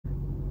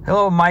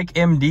Hello, Mike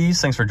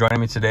MDs. Thanks for joining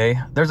me today.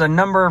 There's a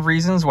number of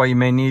reasons why you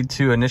may need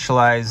to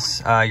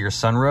initialize your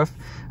sunroof.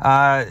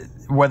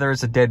 Whether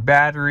it's a dead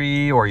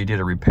battery or you did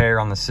a repair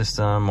on the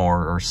system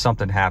or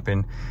something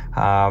happened.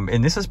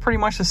 And this is pretty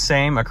much the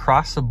same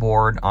across the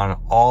board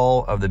on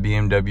all of the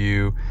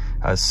BMW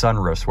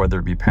sunroofs, whether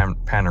it be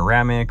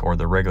panoramic or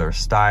the regular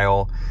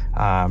style.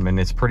 And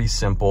it's pretty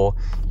simple.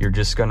 You're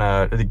just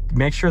gonna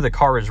make sure the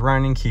car is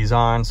running, keys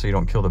on, so you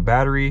don't kill the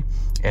battery,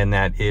 and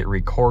that it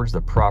records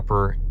the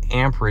proper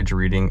amperage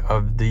reading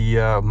of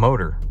the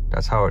motor.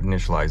 That's how it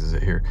initializes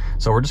it here.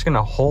 So we're just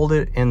gonna hold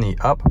it in the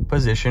up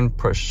position,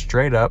 push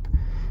straight up,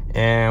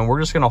 and we're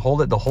just gonna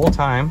hold it the whole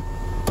time.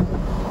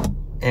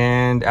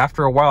 And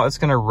after a while, it's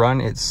gonna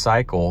run its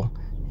cycle,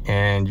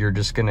 and you're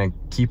just gonna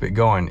keep it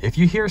going. If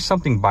you hear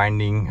something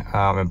binding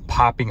and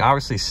popping,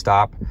 obviously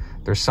stop.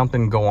 There's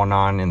something going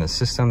on in the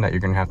system that you're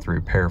gonna have to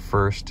repair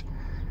first.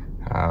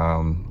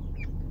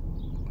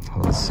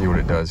 Let's see what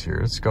it does here.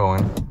 It's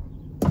going.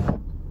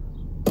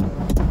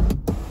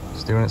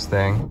 It's doing its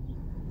thing.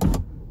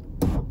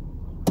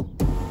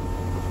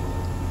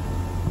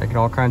 Making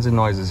all kinds of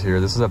noises here.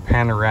 This is a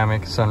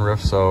panoramic sunroof,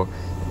 so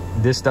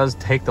this does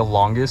take the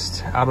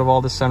longest out of all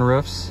the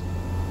sunroofs.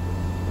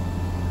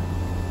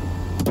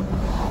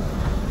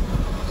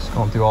 Just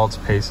going through all its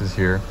paces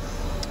here.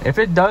 If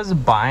it does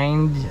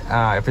bind,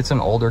 if it's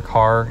an older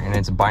car and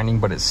it's binding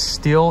but it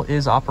still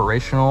is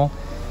operational,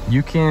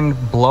 you can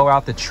blow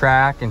out the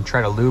track and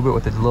try to lube it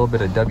with a little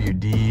bit of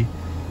WD.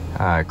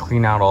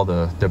 Clean out all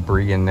the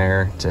debris in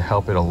there to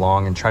help it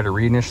along and try to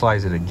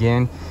reinitialize it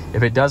again.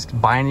 If it does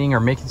binding or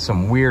making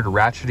some weird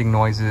ratcheting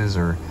noises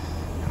or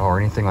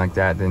anything like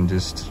that, then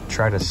just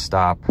try to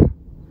stop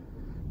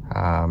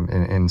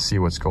and see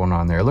what's going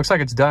on there. It looks like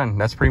it's done.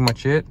 That's pretty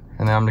much it.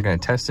 And then I'm going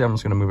to test it. I'm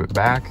just going to move it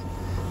back.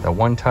 The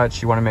one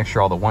touch, you want to make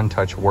sure all the one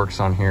touch works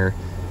on here.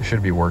 It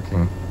should be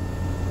working.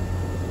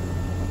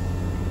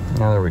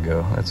 Now there we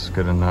go. That's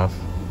good enough.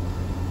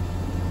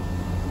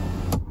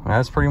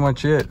 That's pretty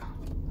much it.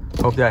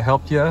 Hope that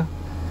helped you.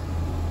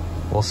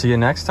 We'll see you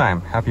next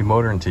time. Happy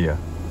motoring to you.